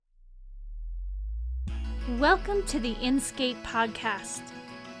Welcome to the Inscape podcast,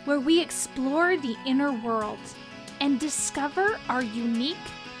 where we explore the inner world and discover our unique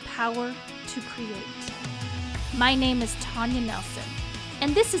power to create. My name is Tanya Nelson,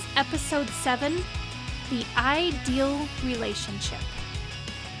 and this is episode 7, The Ideal Relationship.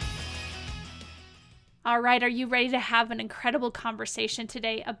 All right, are you ready to have an incredible conversation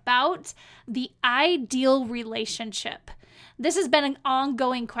today about the ideal relationship? This has been an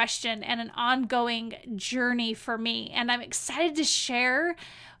ongoing question and an ongoing journey for me, and I'm excited to share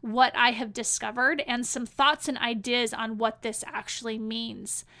what I have discovered and some thoughts and ideas on what this actually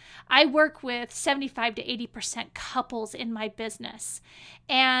means. I work with 75 to 80% couples in my business,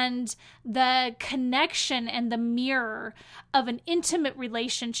 and the connection and the mirror of an intimate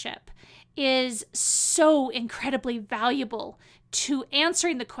relationship is so incredibly valuable to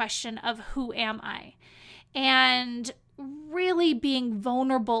answering the question of who am I? And really being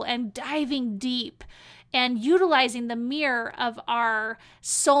vulnerable and diving deep and utilizing the mirror of our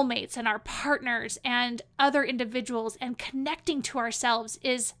soulmates and our partners and other individuals and connecting to ourselves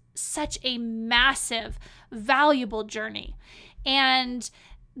is such a massive, valuable journey. And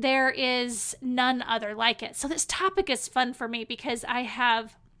there is none other like it. So this topic is fun for me because I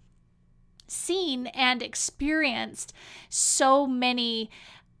have seen and experienced so many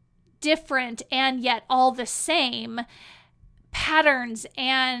different and yet all the same patterns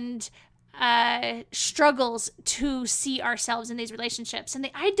and struggles to see ourselves in these relationships. And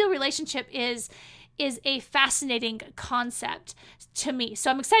the ideal relationship is a fascinating concept to me.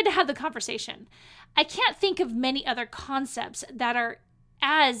 So I'm excited to have the conversation. I can't think of many other concepts that are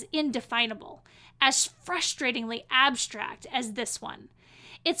as indefinable, as frustratingly abstract as this one.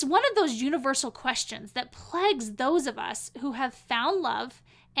 It's one of those universal questions that plagues those of us who have found love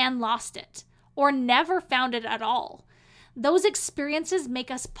and lost it, or never found it at all. Those experiences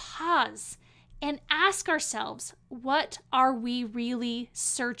make us pause and ask ourselves, what are we really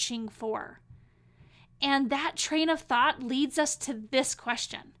searching for? And that train of thought leads us to this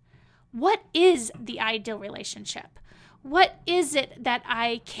question. What is the ideal relationship? What is it that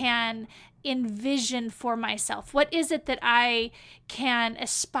I can envision for myself? What is it that I can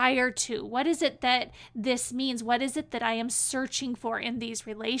aspire to? What is it that this means? What is it that I am searching for in these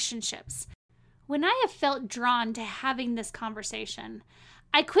relationships? When I have felt drawn to having this conversation,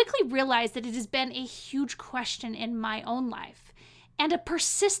 I quickly realized that it has been a huge question in my own life and a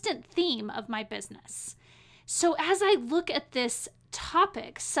persistent theme of my business. So as I look at this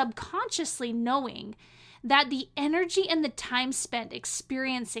topic, subconsciously knowing that the energy and the time spent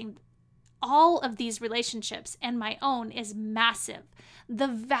experiencing all of these relationships and my own is massive. The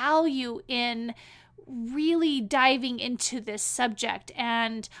value in really diving into this subject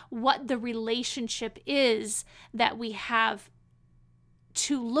and what the relationship is that we have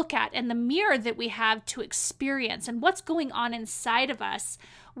to look at and the mirror that we have to experience and what's going on inside of us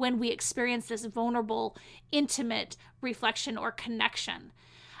when we experience this vulnerable, intimate reflection or connection.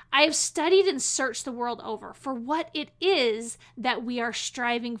 I have studied and searched the world over for what it is that we are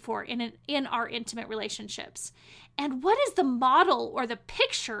striving for in our intimate relationships. And what is the model or the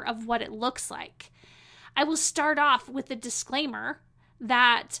picture of what it looks like? I will start off with the disclaimer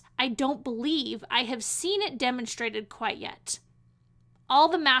that I don't believe I have seen it demonstrated quite yet. All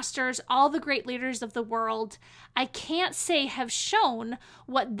the masters, all the great leaders of the world, I can't say have shown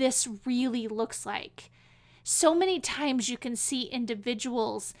what this really looks like. So many times you can see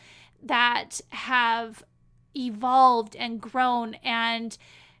individuals that have evolved and grown and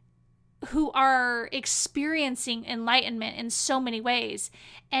who are experiencing enlightenment in so many ways.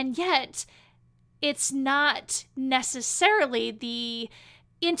 And yet it's not necessarily the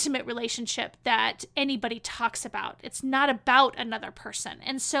intimate relationship that anybody talks about. It's not about another person.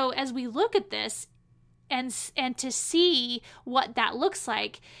 And so as we look at this and to see what that looks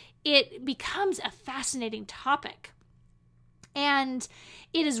like, it becomes a fascinating topic. And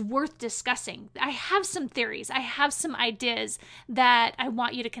it is worth discussing. I have some theories. I have some ideas that I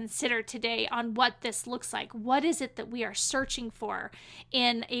want you to consider today on what this looks like. What is it that we are searching for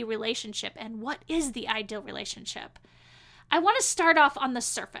in a relationship? And what is the ideal relationship? I want to start off on the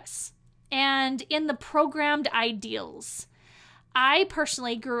surface and in the programmed ideals. I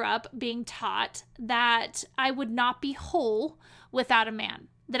personally grew up being taught that I would not be whole without a man,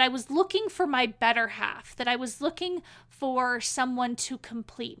 that I was looking for my better half, that I was looking for someone to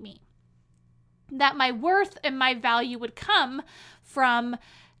complete me, that my worth and my value would come from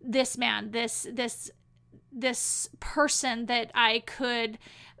this man, this person that I could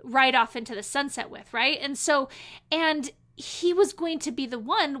ride off into the sunset with, right? And he was going to be the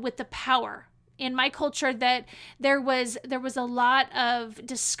one with the power in my culture that there was a lot of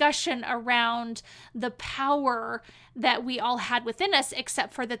discussion around the power that we all had within us,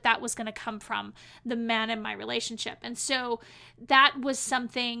 except for that was going to come from the man in my relationship. And so that was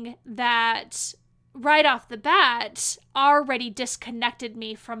something that right off the bat already disconnected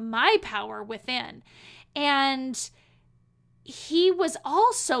me from my power within. And he was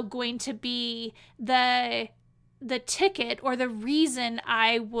also going to be the ticket or the reason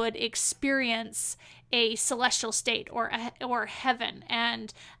I would experience a celestial state or heaven.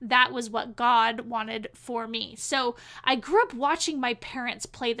 And that was what God wanted for me. So I grew up watching my parents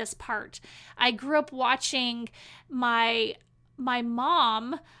play this part. I grew up watching my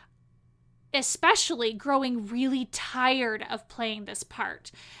mom especially growing really tired of playing this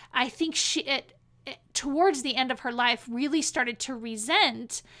part. I think towards the end of her life really started to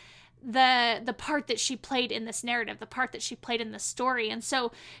resent the part that she played in this narrative, the part that she played in the story. And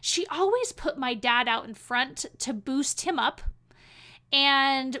so she always put my dad out in front to boost him up,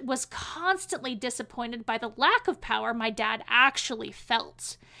 and was constantly disappointed by the lack of power my dad actually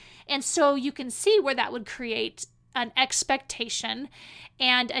felt. And so you can see where that would create an expectation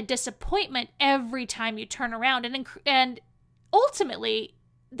and a disappointment every time you turn around. And ultimately,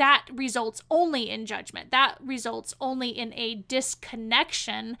 that results only in judgment. That results only in a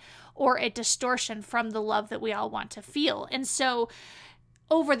disconnection or a distortion from the love that we all want to feel. And so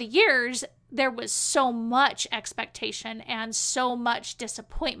over the years, there was so much expectation and so much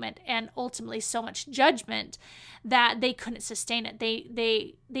disappointment and ultimately so much judgment that they couldn't sustain it.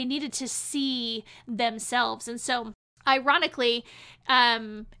 They needed to see themselves. And so ironically,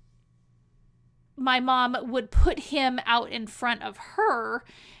 my mom would put him out in front of her,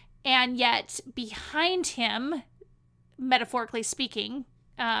 and yet behind him, metaphorically speaking,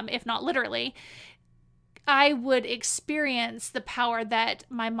 if not literally, I would experience the power that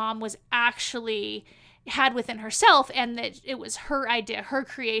my mom was actually had within herself, and that it was her idea, her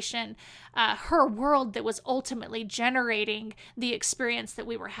creation, her world that was ultimately generating the experience that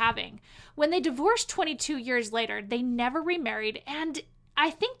we were having. When they divorced 22 years later, they never remarried, and I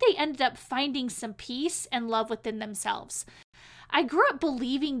think they ended up finding some peace and love within themselves. I grew up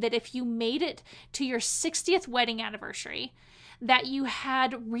believing that if you made it to your 60th wedding anniversary, that you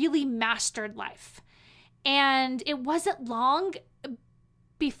had really mastered life. And it wasn't long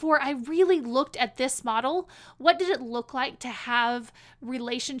before I really looked at this model. What did it look like to have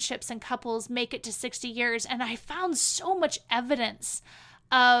relationships and couples make it to 60 years? And I found so much evidence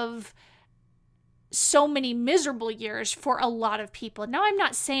of so many miserable years for a lot of people. Now, I'm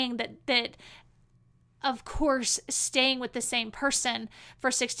not saying that of course, staying with the same person for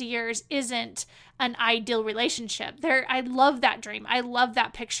 60 years isn't an ideal relationship. I love that dream. I love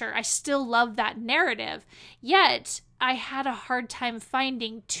that picture. I still love that narrative. Yet, I had a hard time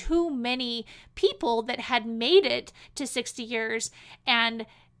finding too many people that had made it to 60 years and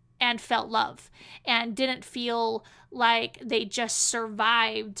felt love and didn't feel like they just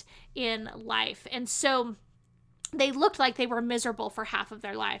survived in life. And so they looked like they were miserable for half of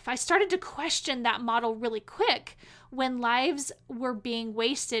their life. I started to question that model really quick when lives were being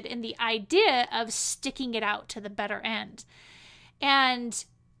wasted in the idea of sticking it out to the better end. And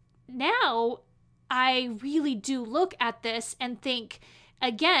now I really do look at this and think,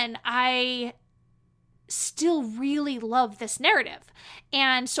 again, I still really love this narrative.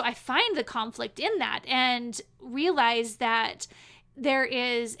 And so I find the conflict in that and realize that there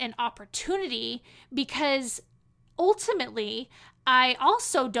is an opportunity, because ultimately, I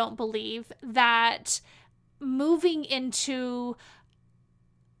also don't believe that moving into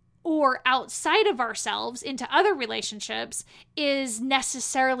or outside of ourselves into other relationships is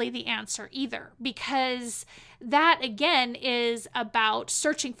necessarily the answer either, because that again is about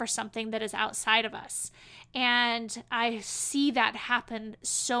searching for something that is outside of us. And I see that happen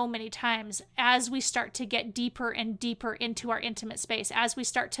so many times as we start to get deeper and deeper into our intimate space, as we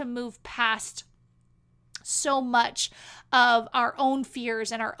start to move past so much of our own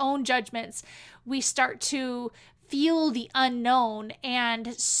fears and our own judgments. We start to feel the unknown,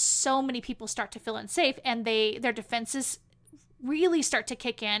 and so many people start to feel unsafe, and their defenses really start to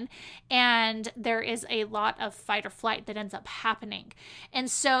kick in, and there is a lot of fight or flight that ends up happening.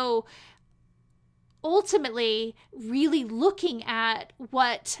 And so ultimately, really looking at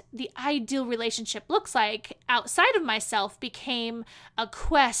what the ideal relationship looks like outside of myself became a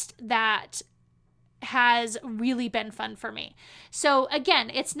quest that has really been fun for me. So again,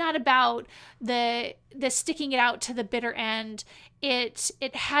 it's not about the sticking it out to the bitter end. It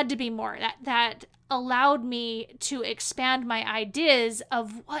had to be more that allowed me to expand my ideas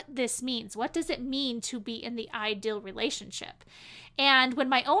of what this means. What does it mean to be in the ideal relationship? And when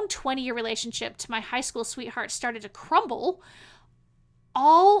my own 20-year relationship to my high school sweetheart started to crumble,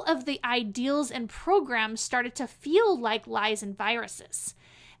 all of the ideals and programs started to feel like lies and viruses.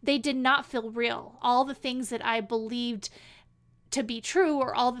 They did not feel real. All the things that I believed to be true,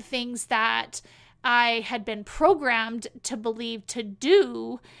 or all the things that I had been programmed to believe to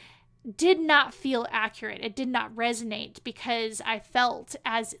do, did not feel accurate. It did not resonate because I felt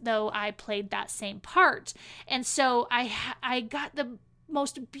as though I played that same part. And so I got the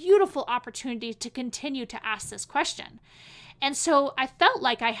most beautiful opportunity to continue to ask this question. And so I felt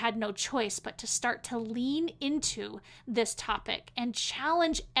like I had no choice but to start to lean into this topic and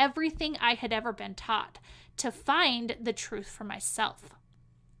challenge everything I had ever been taught to find the truth for myself.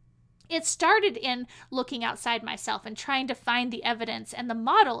 It started in looking outside myself and trying to find the evidence and the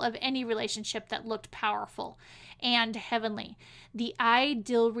model of any relationship that looked powerful and heavenly. The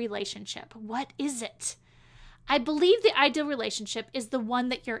ideal relationship. What is it? I believe the ideal relationship is the one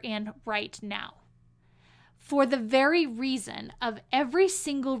that you're in right now. For the very reason of every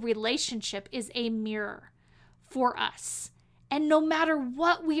single relationship is a mirror for us. And no matter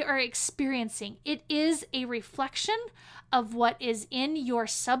what we are experiencing, it is a reflection of what is in your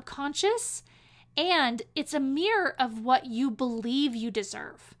subconscious, and it's a mirror of what you believe you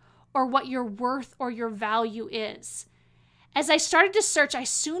deserve, or what your worth or your value is. As I started to search, I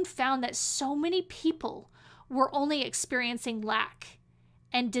soon found that so many people were only experiencing lack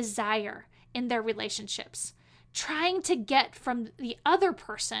and desire in their relationships, trying to get from the other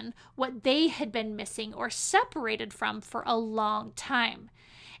person what they had been missing or separated from for a long time.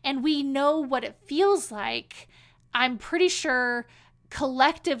 And we know what it feels like. I'm pretty sure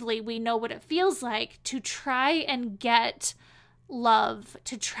collectively we know what it feels like to try and get love,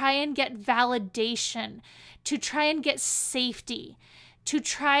 to try and get validation, to try and get safety, to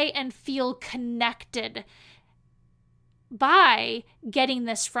try and feel connected by getting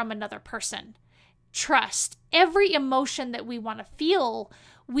this from another person. Trust. Every emotion that we want to feel,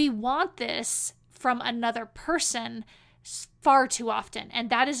 we want this from another person far too often. And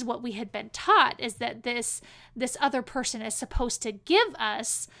that is what we had been taught, is that this other person is supposed to give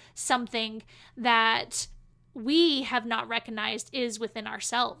us something that we have not recognized is within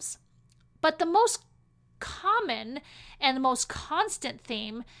ourselves. But the most common and the most constant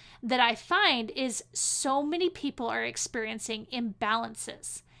theme that I find is so many people are experiencing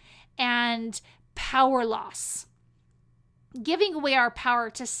imbalances and power loss. Giving away our power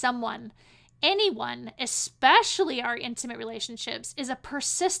to someone, anyone, especially our intimate relationships, is a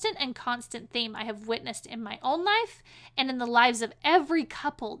persistent and constant theme I have witnessed in my own life and in the lives of every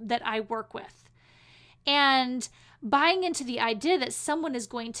couple that I work with. And buying into the idea that someone is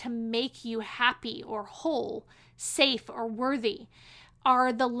going to make you happy or whole, safe or worthy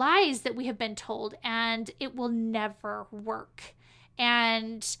are the lies that we have been told, and it will never work.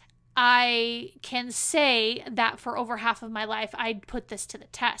 And I can say that for over half of my life, I put this to the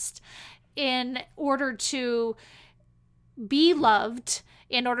test. In order to be loved,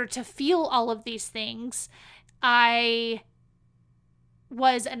 in order to feel all of these things, I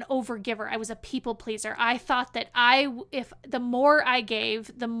was an overgiver. I was a people pleaser. I thought that if the more I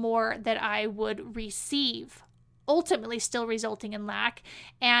gave, the more that I would receive, ultimately still resulting in lack.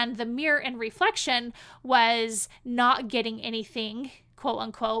 And the mirror and reflection was not getting anything, quote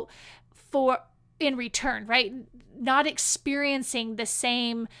unquote, in return, right? Not experiencing the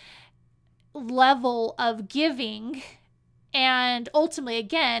same level of giving, and ultimately,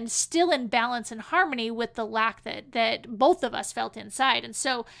 again, still in balance and harmony with the lack that both of us felt inside. And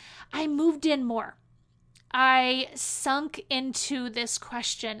so I moved in more. I sunk into this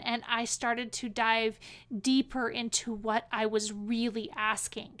question, and I started to dive deeper into what I was really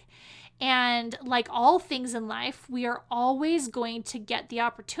asking. And like all things in life, we are always going to get the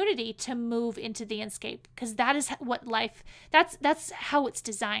opportunity to move into the inscape, because that is what life, that's how it's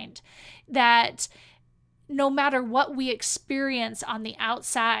designed. That no matter what we experience on the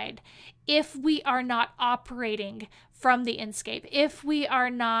outside, if we are not operating from the inscape, if we are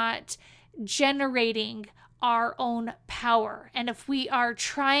not generating our own power, and if we are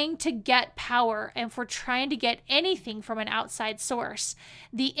trying to get power, and if we're trying to get anything from an outside source,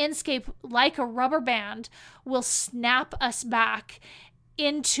 the inscape, like a rubber band, will snap us back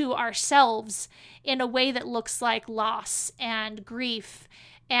into ourselves in a way that looks like loss and grief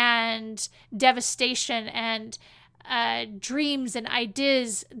and devastation and dreams and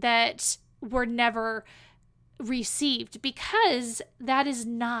ideas that were never received, because that is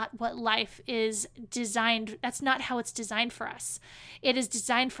not what life is designed. That's not how it's designed for us. It is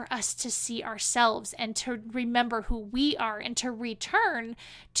designed for us to see ourselves and to remember who we are and to return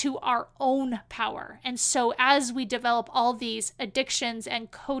to our own power. And so as we develop all these addictions and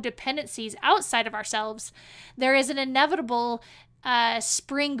codependencies outside of ourselves, there is an inevitable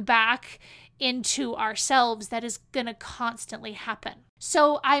spring back into ourselves that is going to constantly happen.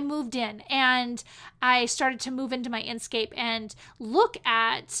 So I moved in and I started to move into my Inscape and look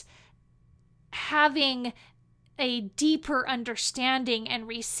at having a deeper understanding and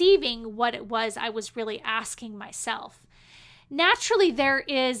receiving what it was I was really asking myself. Naturally, there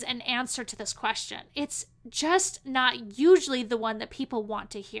is an answer to this question. It's just not usually the one that people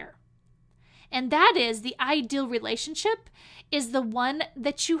want to hear. And that is, the ideal relationship is the one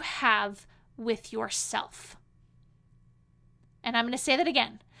that you have with yourself. And I'm going to say that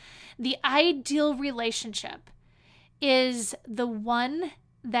again. The ideal relationship is the one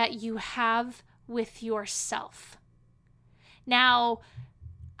that you have with yourself. Now,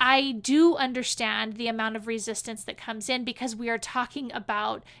 I do understand the amount of resistance that comes in because we are talking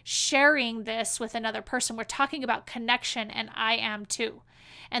about sharing this with another person. We're talking about connection, and I am too.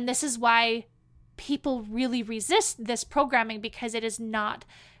 And this is why people really resist this programming, because it is not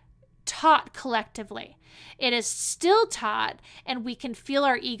taught collectively. It is still taught, and we can feel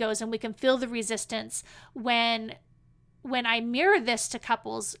our egos and we can feel the resistance when I mirror this to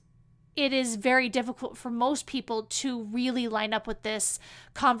couples. It is very difficult for most people to really line up with this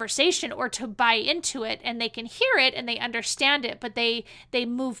conversation or to buy into it, and they can hear it and they understand it, but they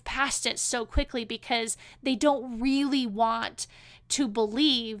move past it so quickly because they don't really want to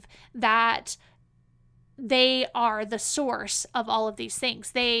believe that they are the source of all of these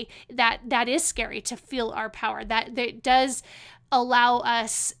things. That is scary, to feel our power. That does allow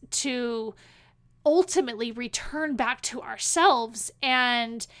us to ultimately return back to ourselves.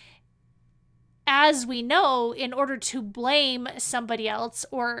 And as we know, in order to blame somebody else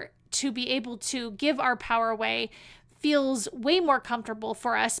or to be able to give our power away feels way more comfortable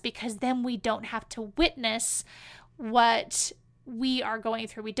for us, because then we don't have to witness what we are going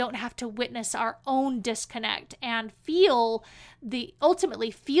through. We don't have to witness our own disconnect and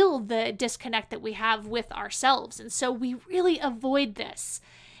ultimately feel the disconnect that we have with ourselves. And so we really avoid this.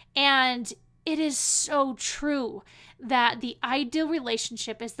 And it is so true that the ideal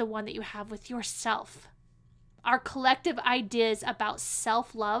relationship is the one that you have with yourself. Our collective ideas about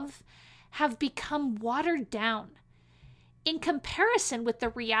self-love have become watered down in comparison with the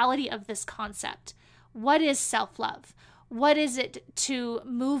reality of this concept. What is self-love? What is it to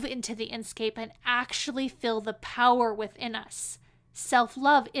move into the Inscape and actually feel the power within us?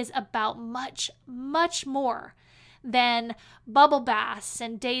 Self-love is about much, much more than bubble baths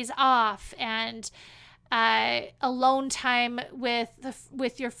and days off and alone time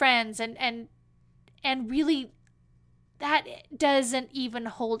with your friends, and really that doesn't even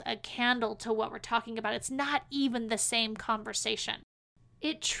hold a candle to what we're talking about. It's not even the same conversation.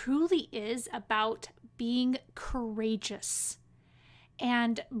 It truly is about being courageous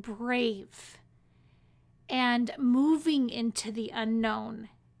and brave and moving into the unknown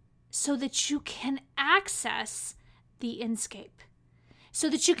so that you can access the Inscape, so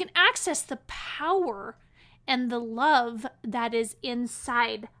that you can access the power and the love that is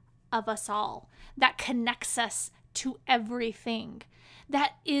inside of us all, that connects us to everything,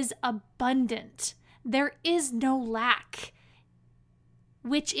 that is abundant. There is no lack,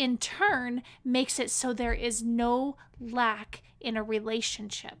 which in turn makes it so there is no lack in a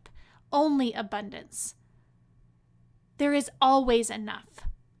relationship, only abundance. There is always enough.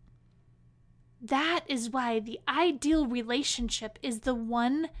 That is why the ideal relationship is the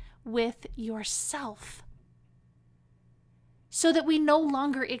one with yourself. So that we no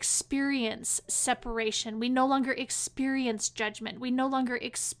longer experience separation. We no longer experience judgment. We no longer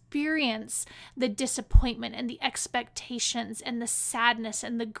experience the disappointment and the expectations and the sadness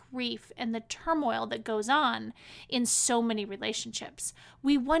and the grief and the turmoil that goes on in so many relationships.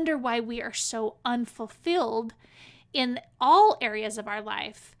 We wonder why we are so unfulfilled in all areas of our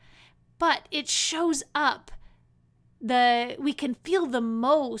life, but it shows up. We can feel the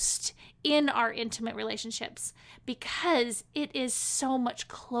most in our intimate relationships because it is so much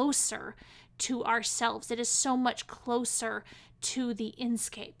closer to ourselves. It is so much closer to the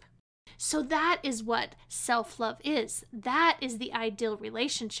Inscape. So that is what self-love is. That is the ideal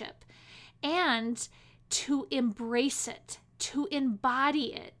relationship. And to embrace it, to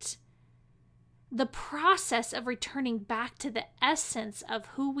embody it, the process of returning back to the essence of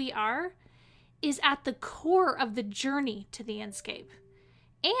who we are is at the core of the journey to the Inscape.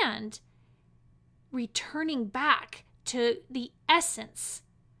 And returning back to the essence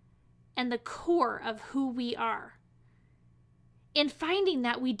and the core of who we are. In finding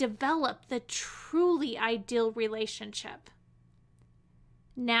that, we develop the truly ideal relationship.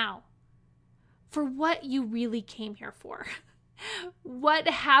 Now, for what you really came here for. What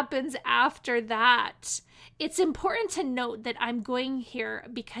happens after that? It's important to note that I'm going here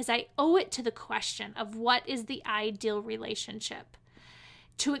because I owe it to the question of what is the ideal relationship,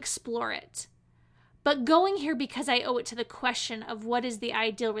 to explore it. But going here because I owe it to the question of what is the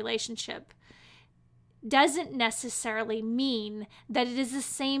ideal relationship doesn't necessarily mean that it is the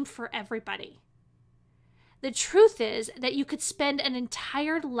same for everybody. The truth is that you could spend an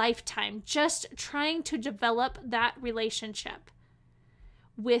entire lifetime just trying to develop that relationship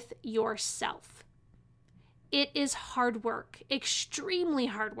with yourself. It is hard work, extremely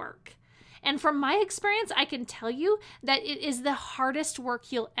hard work. And from my experience, I can tell you that it is the hardest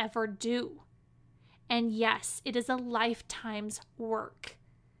work you'll ever do. And yes, it is a lifetime's work.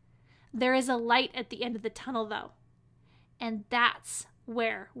 There is a light at the end of the tunnel, though. And that's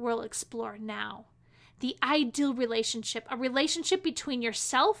where we'll explore now. The ideal relationship, a relationship between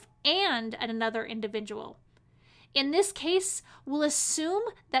yourself and another individual. In this case, we'll assume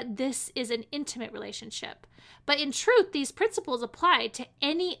that this is an intimate relationship. But in truth, these principles apply to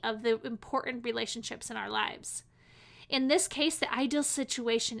any of the important relationships in our lives. In this case, the ideal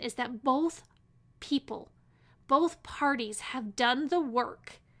situation is that both people, both parties have done the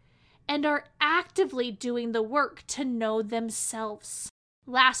work and are actively doing the work to know themselves.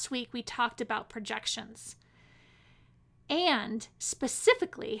 Last week, we talked about projections and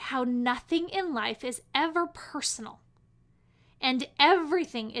specifically how nothing in life is ever personal and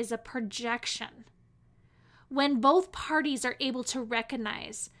everything is a projection. When both parties are able to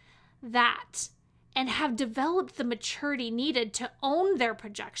recognize that and have developed the maturity needed to own their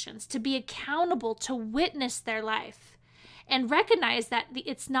projections, to be accountable, to witness their life, and recognize that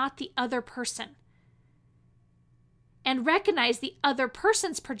it's not the other person, and recognize the other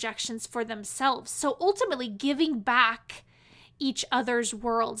person's projections for themselves. So ultimately giving back each other's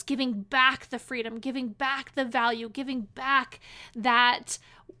worlds, giving back the freedom, giving back the value, giving back that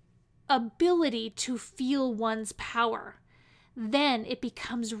ability to feel one's power. Then it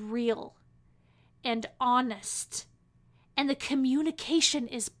becomes real and honest, and the communication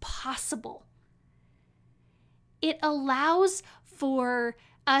is possible. It allows for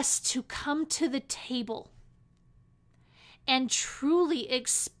us to come to the table and truly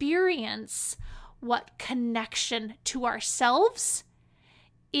experience what connection to ourselves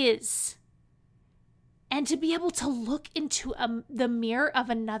is, and to be able to look into the mirror of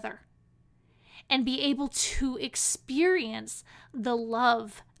another and be able to experience the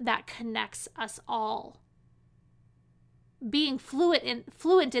love that connects us all. Being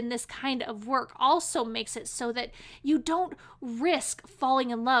fluent in this kind of work also makes it so that you don't risk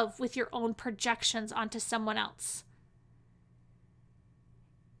falling in love with your own projections onto someone else.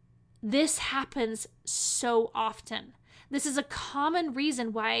 This happens so often. This is a common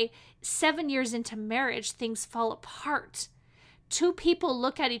reason why 7 years into marriage, things fall apart. Two people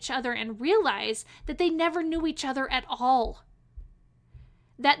look at each other and realize that they never knew each other at all.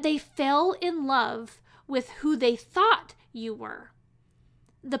 That they fell in love with who they thought you were.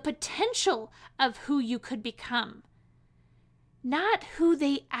 The potential of who you could become. Not who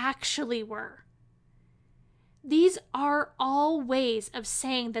they actually were. These are all ways of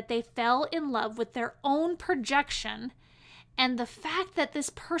saying that they fell in love with their own projection and the fact that this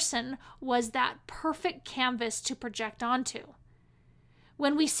person was that perfect canvas to project onto.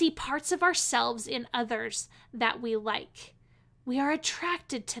 When we see parts of ourselves in others that we like, we are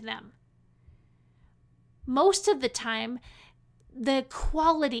attracted to them. Most of the time, the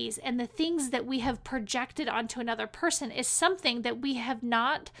qualities and the things that we have projected onto another person is something that we have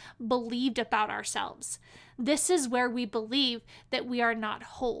not believed about ourselves. This is where we believe that we are not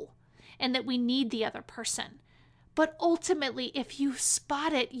whole and that we need the other person. But ultimately, if you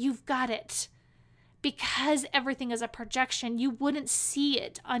spot it, you've got it. Because everything is a projection, you wouldn't see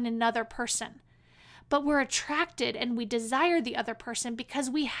it on another person. But we're attracted and we desire the other person because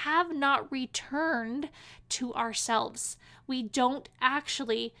we have not returned to ourselves. We don't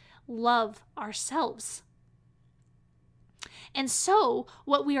actually love ourselves. And so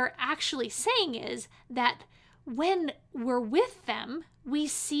what we are actually saying is that when we're with them, we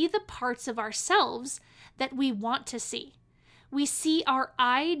see the parts of ourselves that we want to see. We see our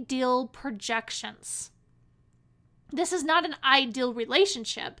ideal projections. This is not an ideal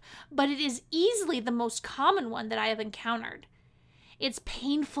relationship, but it is easily the most common one that I have encountered. It's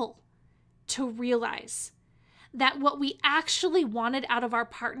painful to realize that what we actually wanted out of our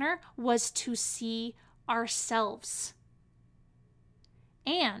partner was to see ourselves,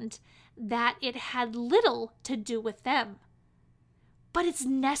 and that it had little to do with them. But it's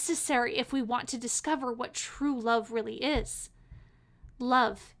necessary if we want to discover what true love really is.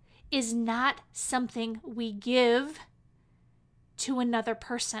 Love is not something we give to another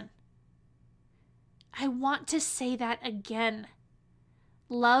person. I want to say that again.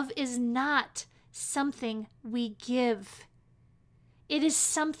 Love is not something we give. It is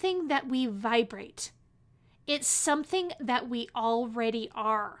something that we vibrate. It's something that we already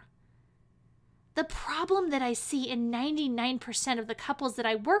are. The problem that I see in 99% of the couples that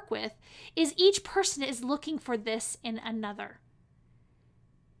I work with is each person is looking for this in another.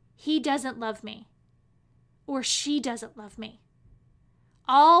 He doesn't love me, or she doesn't love me.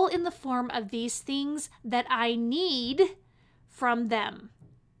 All in the form of these things that I need from them.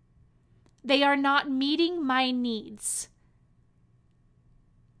 They are not meeting my needs,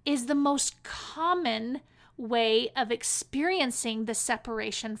 is the most common way of experiencing the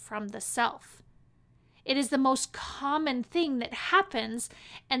separation from the self. It is the most common thing that happens,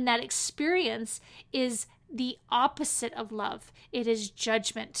 and that experience is the opposite of love. It is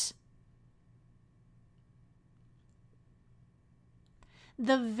judgment.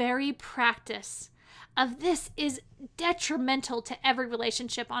 The very practice of this is detrimental to every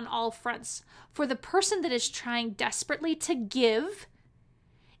relationship on all fronts. For the person that is trying desperately to give,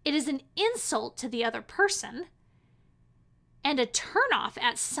 it is an insult to the other person and a turnoff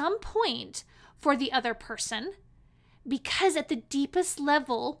at some point for the other person, because at the deepest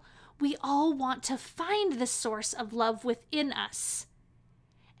level, we all want to find the source of love within us.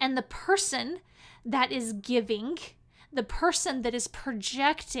 And the person that is giving, the person that is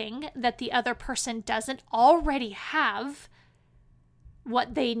projecting that the other person doesn't already have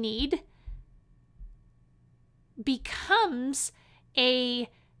what they need, becomes a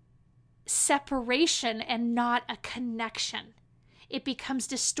separation and not a connection. It becomes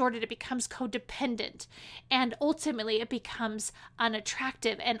distorted, it becomes codependent, and ultimately it becomes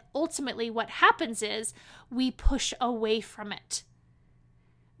unattractive. And ultimately what happens is we push away from it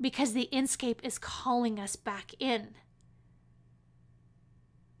because the inscape is calling us back in.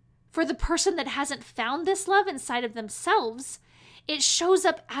 For the person that hasn't found this love inside of themselves, it shows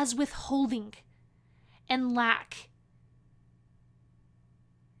up as withholding and lack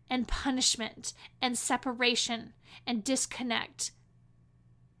and punishment and separation and disconnect.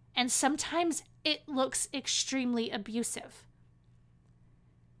 And sometimes it looks extremely abusive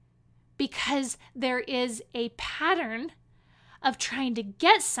because there is a pattern of trying to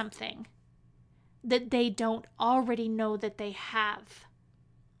get something that they don't already know that they have.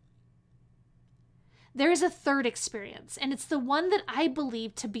 There is a third experience, and it's the one that I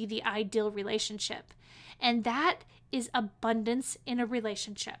believe to be the ideal relationship, and that is abundance in a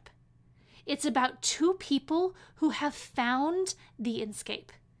relationship. It's about two people who have found the inscape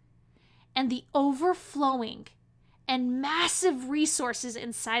and the overflowing and massive resources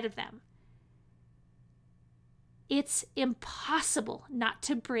inside of them. It's impossible not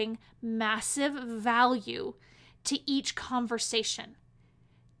to bring massive value to each conversation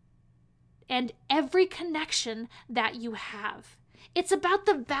and every connection that you have. It's about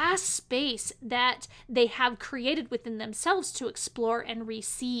the vast space that they have created within themselves to explore and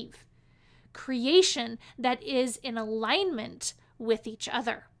receive. Creation that is in alignment with each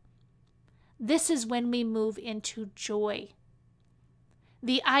other. This is when we move into joy.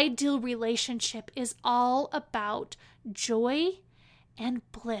 The ideal relationship is all about joy and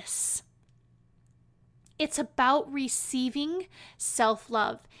bliss. It's about receiving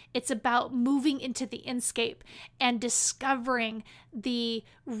self-love. It's about moving into the inscape and discovering the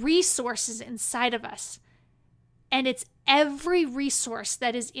resources inside of us. And it's every resource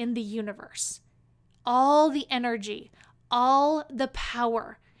that is in the universe. All the energy, all the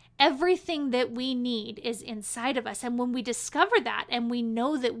power, everything that we need is inside of us. And when we discover that and we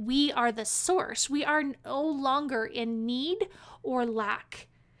know that we are the source, we are no longer in need or lack.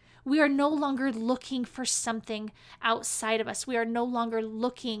 We are no longer looking for something outside of us. We are no longer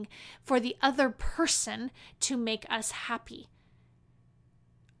looking for the other person to make us happy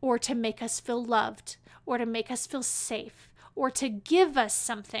or to make us feel loved or to make us feel safe or to give us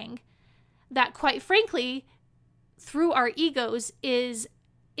something that, quite frankly, through our egos is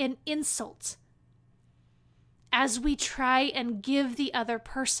an insult. As we try and give the other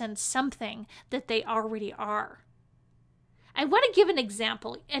person something that they already are. I want to give an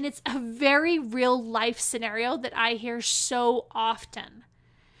example, and it's a very real life scenario that I hear so often.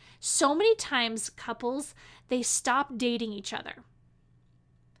 So many times couples, they stop dating each other.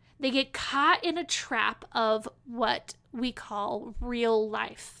 They get caught in a trap of what we call real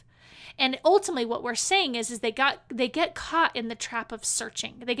life. And ultimately what we're saying is they get caught in the trap of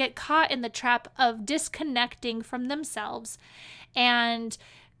searching. They get caught in the trap of disconnecting from themselves and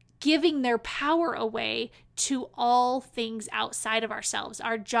giving their power away to all things outside of ourselves,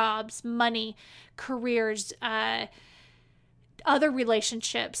 our jobs, money, careers, other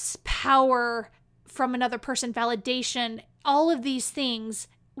relationships, power from another person, validation, all of these things,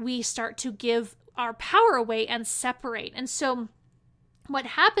 we start to give our power away and separate. And so what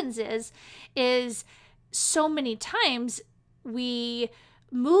happens is so many times we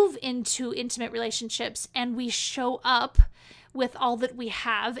move into intimate relationships and we show up with all that we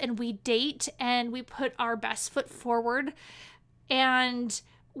have, and we date and we put our best foot forward, and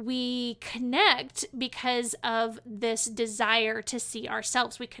we connect because of this desire to see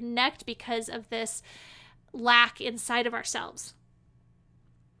ourselves. We connect because of this lack inside of ourselves.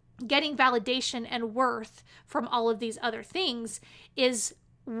 Getting validation and worth from all of these other things is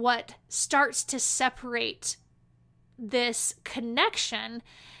what starts to separate this connection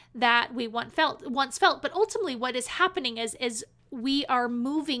that we once felt. But ultimately what is happening is we are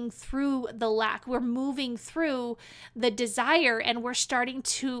moving through the lack. We're moving through the desire, and we're starting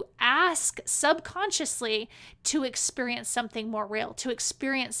to ask subconsciously to experience something more real, to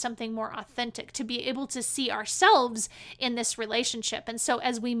experience something more authentic, to be able to see ourselves in this relationship. And so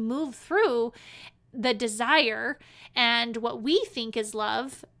as we move through the desire and what we think is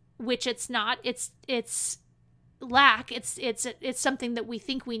love, which it's not, it's lack, it's something that we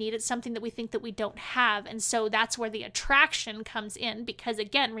think we need, it's something that we think that we don't have. And so that's where the attraction comes in, because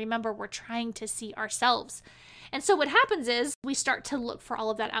again, remember, we're trying to see ourselves. And so what happens is we start to look for all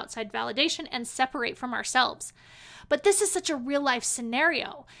of that outside validation and separate from ourselves. But this is such a real life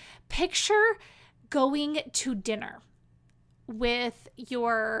scenario. Picture going to dinner with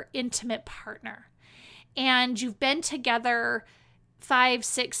your intimate partner, and you've been together 5,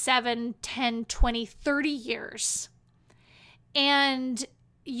 6, 7, 10, 20, 30 years. And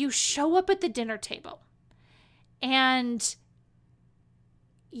you show up at the dinner table and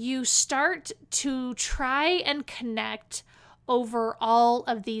you start to try and connect over all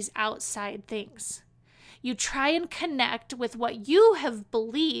of these outside things. You try and connect with what you have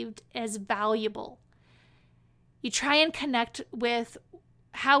believed as valuable. You try and connect with,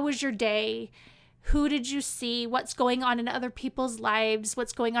 how was your day? Who did you see? What's going on in other people's lives?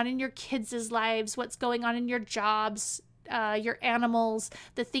 What's going on in your kids' lives? What's going on in your jobs, your animals,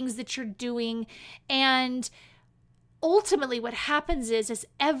 the things that you're doing? And ultimately what happens is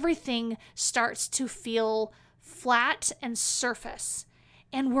everything starts to feel flat and surface,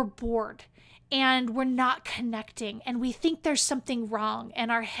 and we're bored. And we're not connecting, and we think there's something wrong,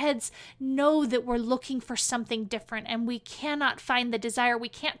 and our heads know that we're looking for something different, and we cannot find the desire. We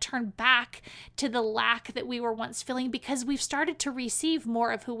can't turn back to the lack that we were once feeling, because we've started to receive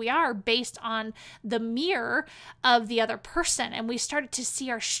more of who we are based on the mirror of the other person, and we started to see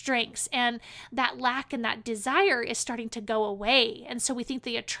our strengths, and that lack and that desire is starting to go away. And so we think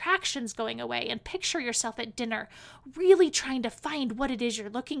the attraction's going away. And picture yourself at dinner really trying to find what it is you're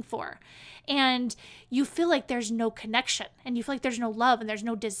looking for. And you feel like there's no connection, and you feel like there's no love and there's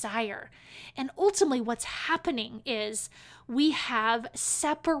no desire. And ultimately what's happening is we have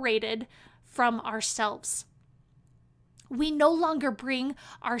separated from ourselves. We no longer bring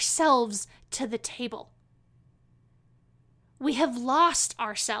ourselves to the table. We have lost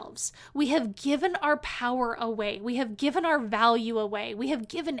ourselves. We have given our power away. We have given our value away. We have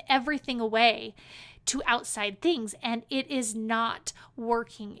given everything away to outside things, and it is not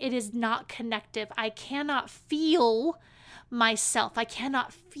working. It is not connective. I cannot feel myself. I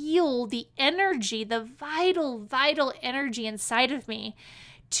cannot feel the energy, the vital energy inside of me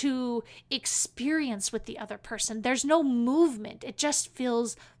to experience with the other person. There's no movement. It just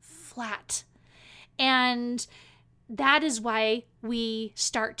feels flat. And that is why we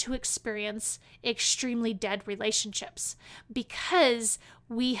start to experience extremely dead relationships, because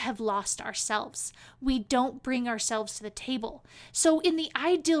we have lost ourselves. We don't bring ourselves to the table. So in the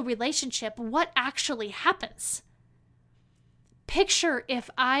ideal relationship, what actually happens? Picture if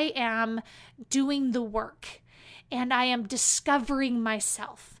I am doing the work and I am discovering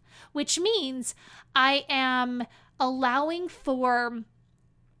myself, which means I am allowing for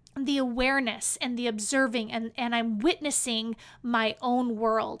the awareness and the observing, and I'm witnessing my own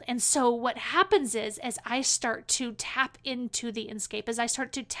world. And so what happens is, as I start to tap into the inscape, as I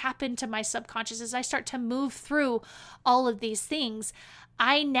start to tap into my subconscious, as I start to move through all of these things,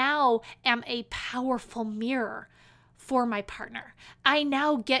 I now am a powerful mirror for my partner. I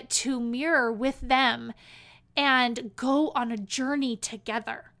now get to mirror with them and go on a journey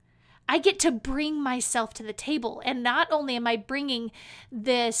together. I get to bring myself to the table. And not only am I bringing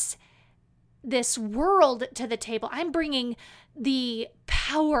this world to the table, I'm bringing the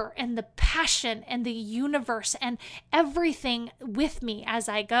power and the passion and the universe and everything with me as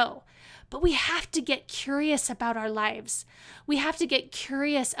I go. But we have to get curious about our lives. We have to get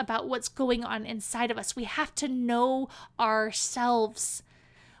curious about what's going on inside of us. We have to know ourselves.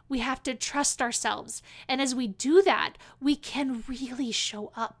 We have to trust ourselves. And as we do that, we can really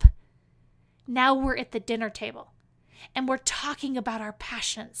show up. Now we're at the dinner table and we're talking about our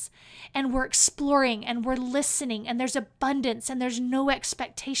passions and we're exploring and we're listening and there's abundance and there's no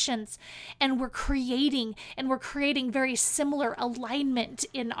expectations and we're creating very similar alignment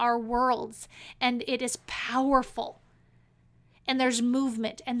in our worlds, and it is powerful. And there's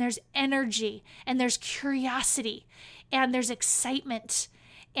movement and there's energy and there's curiosity and there's excitement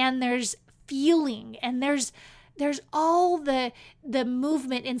and there's feeling and there's all the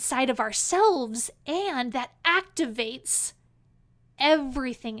movement inside of ourselves, and that activates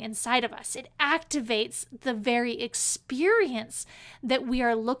everything inside of us. It activates the very experience that we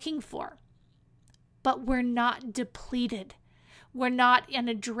are looking for. But we're not depleted. We're not in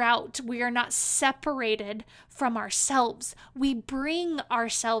a drought. We are not separated from ourselves. We bring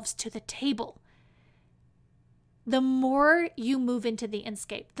ourselves to the table. The more you move into the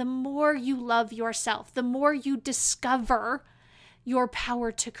inscape, the more you love yourself, the more you discover your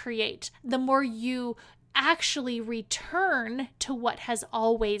power to create, the more you actually return to what has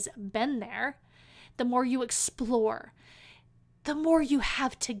always been there, the more you explore, the more you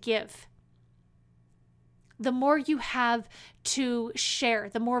have to give, the more you have to share,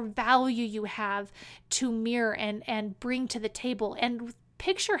 the more value you have to mirror and bring to the table. And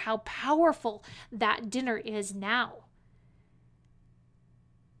picture how powerful that dinner is now.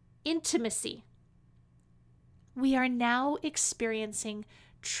 Intimacy. We are now experiencing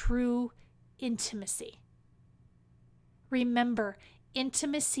true intimacy. Remember,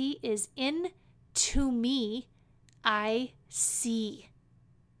 intimacy is into me, I see.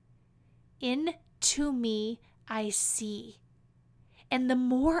 Into me, I see. And the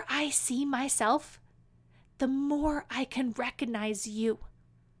more I see myself, the more I can recognize you.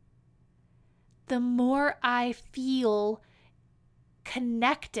 The more I feel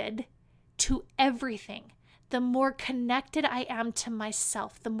connected to everything, the more connected I am to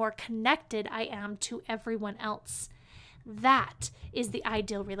myself, the more connected I am to everyone else. That is the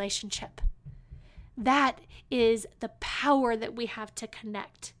ideal relationship. That is the power that we have to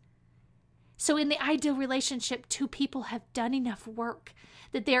connect. So in the ideal relationship, two people have done enough work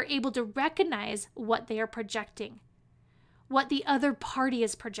that they are able to recognize what they are projecting, what the other party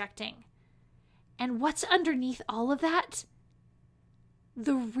is projecting. And what's underneath all of that?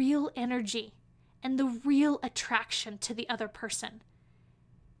 The real energy and the real attraction to the other person.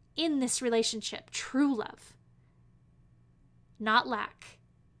 In this relationship, true love, not lack.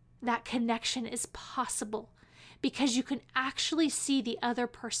 That connection is possible because you can actually see the other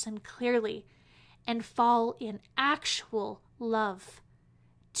person clearly and fall in actual love,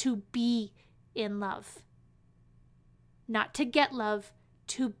 to be in love. Not to get love,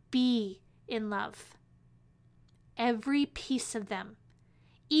 to be in love. Every piece of them,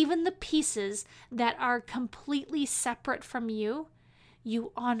 even the pieces that are completely separate from you,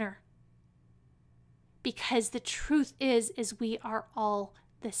 you honor. Because the truth is we are all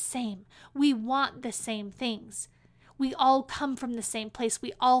the same. We want the same things. We all come from the same place.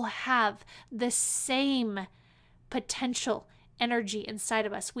 We all have the same potential energy inside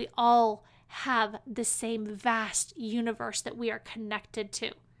of us. We all have the same vast universe that we are connected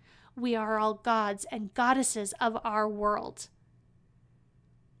to. We are all gods and goddesses of our world.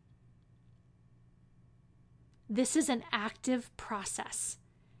 This is an active process,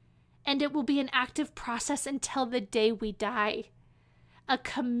 and it will be an active process until the day we die. A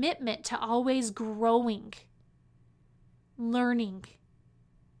commitment to always growing, learning,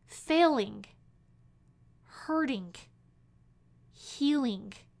 failing, hurting,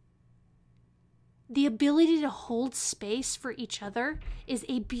 healing. The ability to hold space for each other is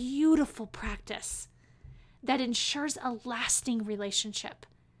a beautiful practice that ensures a lasting relationship.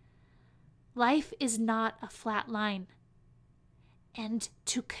 Life is not a flat line. And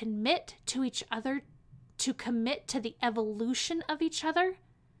to commit to each other, to commit to the evolution of each other,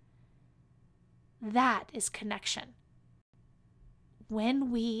 that is connection.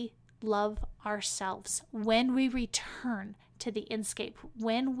 When we love ourselves, when we return to the inscape,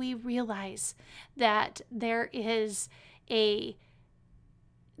 when we realize that there is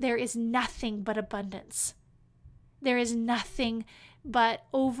nothing but abundance, there is nothing but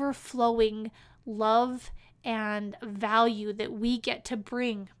overflowing love and value that we get to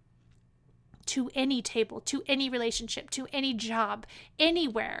bring to any table, to any relationship, to any job,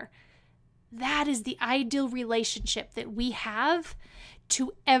 anywhere. That is the ideal relationship that we have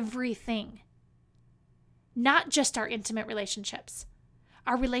to everything. Not just our intimate relationships,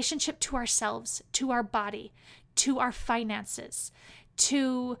 our relationship to ourselves, to our body, to our finances,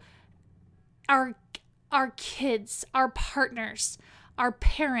 to our kids, our partners, our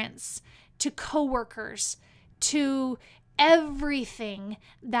parents, to coworkers, to everything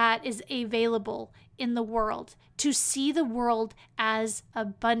that is available in the world, to see the world as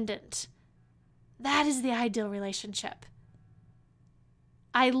abundant. That is the ideal relationship.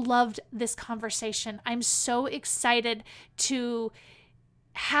 I loved this conversation. I'm so excited to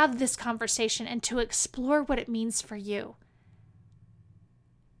have this conversation and to explore what it means for you.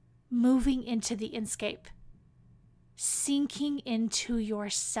 Moving into the inscape, sinking into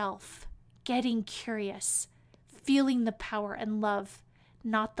yourself, getting curious, feeling the power and love,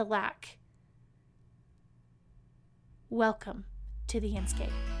 not the lack. Welcome to the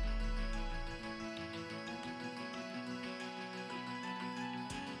inscape.